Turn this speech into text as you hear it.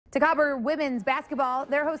To cover women's basketball,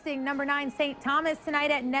 they're hosting number 9 St. Thomas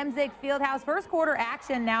tonight at Nemzig Fieldhouse. First quarter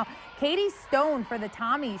action now. Katie Stone for the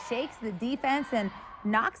Tommies shakes the defense and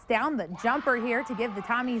knocks down the jumper here to give the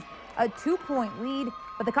Tommies a 2-point lead.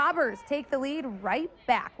 But the Cobbers take the lead right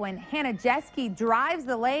back when Hannah Jeske drives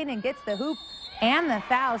the lane and gets the hoop and the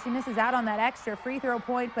foul. She misses out on that extra free throw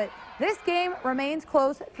point, but this game remains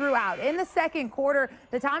close throughout. In the second quarter,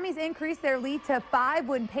 the Tommies increase their lead to 5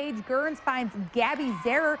 when Paige Gerns finds Gabby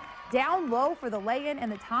Zerer down low for the lay-in,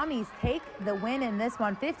 and the Tommies take the win in this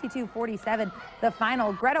one, 52-47. The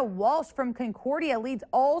final. Greta Walsh from Concordia leads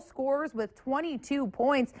all scorers with 22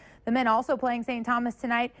 points. The men also playing St. Thomas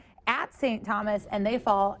tonight at St. Thomas, and they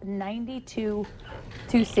fall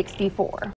 92-64.